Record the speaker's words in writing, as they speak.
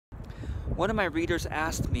One of my readers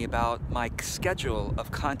asked me about my schedule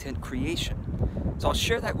of content creation. So I'll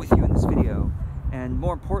share that with you in this video. And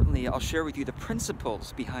more importantly, I'll share with you the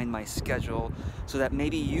principles behind my schedule so that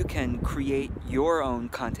maybe you can create your own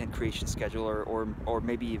content creation schedule or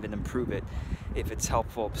maybe even improve it if it's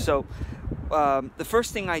helpful. So the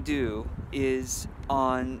first thing I do is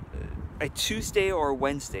on a Tuesday or a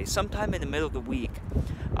Wednesday, sometime in the middle of the week,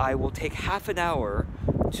 I will take half an hour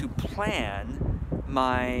to plan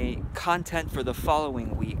my content for the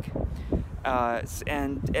following week.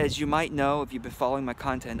 And as you might know, if you've been following my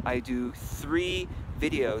content, I do 3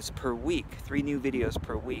 videos per week, 3 new videos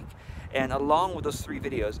per week. And along with those 3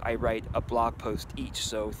 videos, I write a blog post each.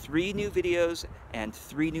 So 3 new videos and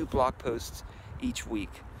 3 new blog posts each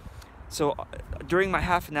week. So during my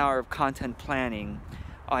half an hour of content planning,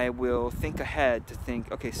 I will think ahead to think,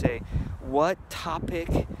 okay, say, what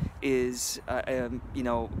topic is,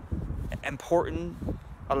 important,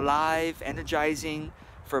 alive, energizing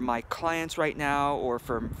for my clients right now, or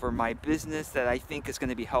for my business that I think is going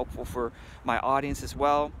to be helpful for my audience as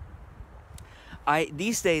well.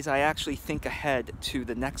 These days I actually think ahead to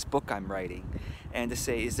the next book I'm writing and to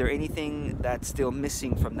say, is there anything that's still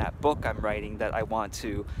missing from that book I'm writing that I want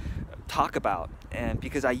to talk about? And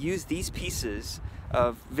because I use these pieces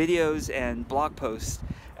of videos and blog posts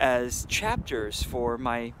as chapters for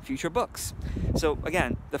my future books. So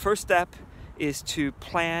again, the first step is to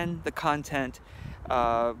plan the content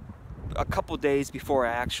a couple days before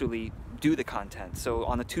I actually do the content. So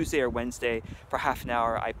on a Tuesday or Wednesday, for half an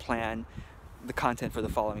hour, I plan the content for the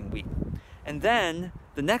following week. And then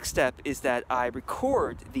the next step is that I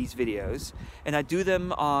record these videos and I do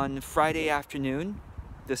them on Friday afternoon.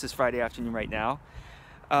 This is Friday afternoon right now.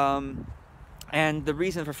 And the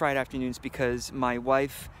reason for Friday afternoon is because my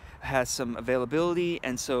wife has some availability,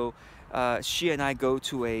 and so she and I go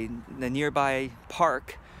to a nearby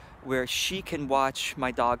park where she can watch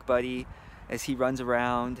my dog Buddy as he runs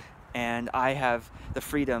around, and I have the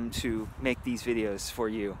freedom to make these videos for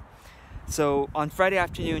you. So on Friday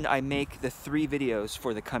afternoon, I make the 3 videos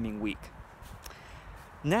for the coming week.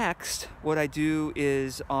 Next, what I do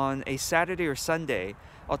is on a Saturday or Sunday,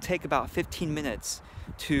 I'll take about 15 minutes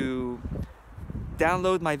to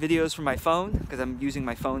download my videos from my phone, because I'm using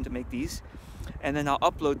my phone to make these, and then I'll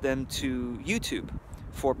upload them to YouTube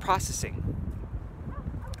for processing.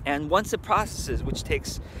 And once it processes, which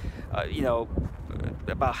takes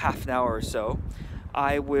about half an hour or so,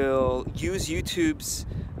 I will use YouTube's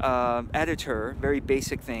editor, very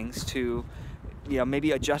basic things, to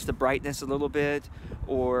maybe adjust the brightness a little bit,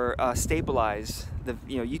 or stabilize the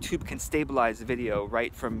YouTube can stabilize the video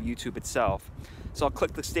right from YouTube itself. So I'll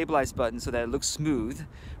click the stabilize button so that it looks smooth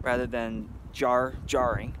rather than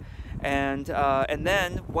jarring. And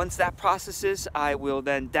then once that processes, I will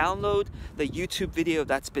then download the YouTube video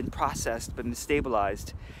that's been processed, been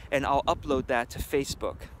stabilized, and I'll upload that to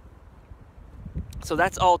Facebook. So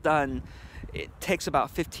that's all done. It takes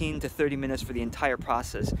about 15 to 30 minutes for the entire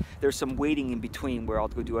process. There's some waiting in between where I'll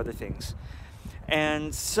go do other things.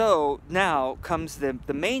 And so now comes the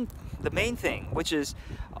main thing, which is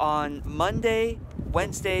on Monday,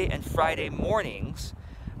 Wednesday, and Friday mornings,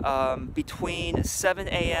 between 7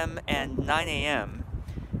 a.m. and 9 a.m.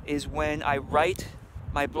 is when I write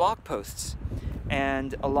my blog posts.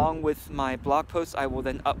 And along with my blog posts, I will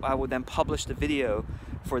then publish the video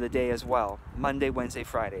for the day as well, Monday, Wednesday,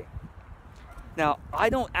 Friday. Now, I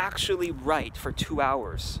don't actually write for 2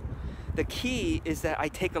 hours. The key is that I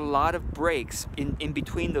take a lot of breaks in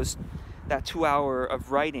between that 2 hour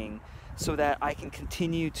of writing, so that I can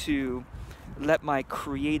continue to let my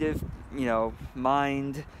creative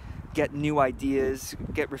mind get new ideas,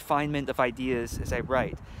 get refinement of ideas as I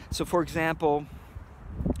write. So for example,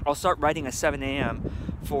 I'll start writing at 7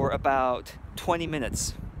 a.m. for about 20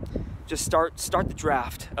 minutes. Just start the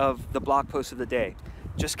draft of the blog post of the day.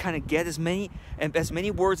 Just kind of get as many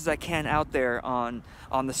words as I can out there on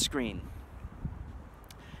the screen.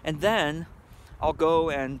 And then I'll go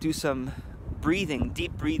and do some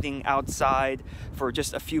deep breathing outside for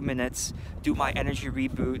just a few minutes, do my energy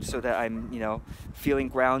reboot so that I'm, feeling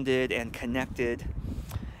grounded and connected.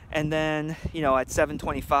 And then, at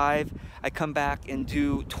 7:25, I come back and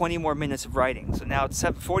do 20 more minutes of writing. So now it's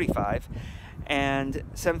 7:45, and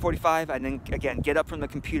 7:45, I then again get up from the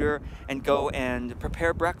computer and go and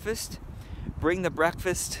prepare breakfast. Bring the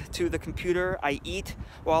breakfast to the computer. I eat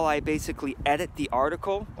while I basically edit the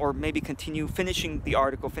article, or maybe continue finishing the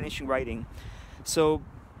article, finishing writing. So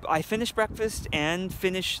I finish breakfast and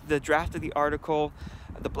finish the draft of the article,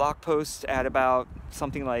 the blog post, at about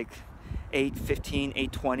something like 8:15,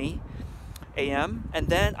 8:20 a.m. And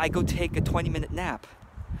then I go take a 20-minute nap.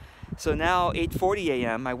 So now 8:40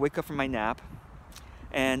 a.m. I wake up from my nap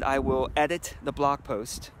and I will edit the blog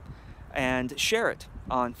post and share it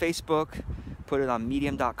on Facebook, put it on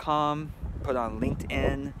medium.com, put it on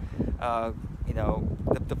LinkedIn, you know,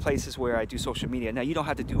 the places where I do social media. Now, you don't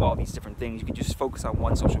have to do all these different things. You can just focus on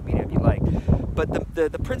one social media if you like. But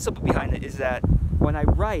the principle behind it is that when I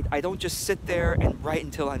write, I don't just sit there and write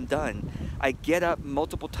until I'm done. I get up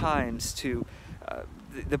multiple times to,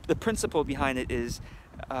 the principle behind it is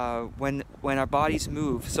when our bodies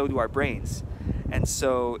move, so do our brains. And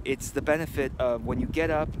so it's the benefit of when you get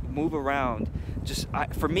up, move around, just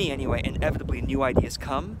for me anyway, inevitably new ideas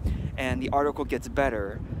come and the article gets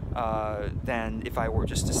better than if I were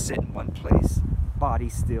just to sit in one place, body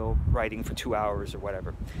still, writing for 2 hours or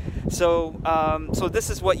whatever. So, so this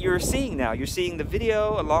is what you're seeing now. You're seeing the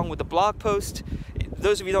video along with the blog post.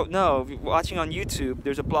 Those of you who don't know, if you're watching on YouTube,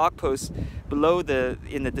 there's a blog post below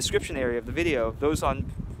in the description area of the video. Those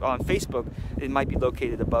on Facebook, it might be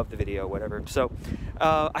located above the video, whatever. So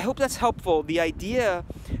I hope that's helpful. The idea,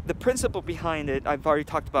 the principle behind it, I've already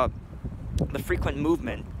talked about. The frequent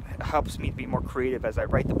movement helps me to be more creative as I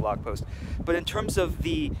write the blog post. But in terms of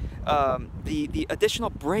the additional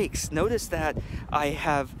breaks, notice that I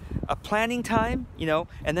have a planning time, you know,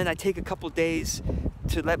 and then I take a couple days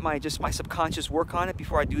to let my subconscious work on it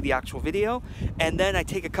before I do the actual video, and then I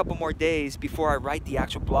take a couple more days before I write the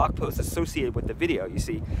actual blog post associated with the video, you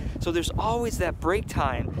see. So there's always that break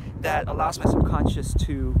time that allows my subconscious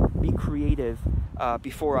to be creative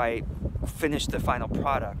before I finish the final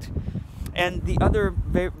product. And the other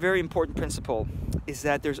very, very important principle is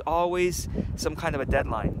that there's always some kind of a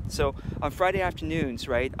deadline. So on Friday afternoons,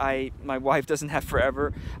 right, my wife doesn't have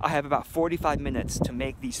forever. I have about 45 minutes to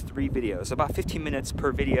make these 3 videos, about 15 minutes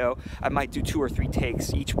per video. I might do 2 or 3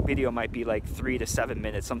 takes. Each video might be like 3 to 7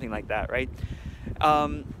 minutes, something like that, right?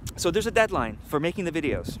 So there's a deadline for making the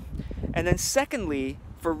videos. And then secondly,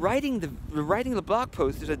 for writing the blog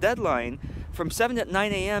post, there's a deadline from 7 to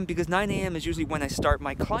 9 a.m. because 9 a.m. is usually when I start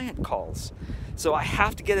my client calls. So I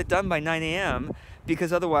have to get it done by 9 a.m.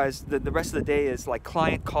 because otherwise the rest of the day is like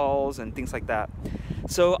client calls and things like that.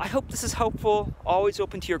 So I hope this is helpful. Always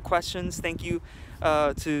open to your questions. Thank you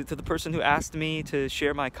to the person who asked me to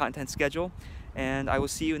share my content schedule, and I will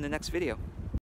see you in the next video.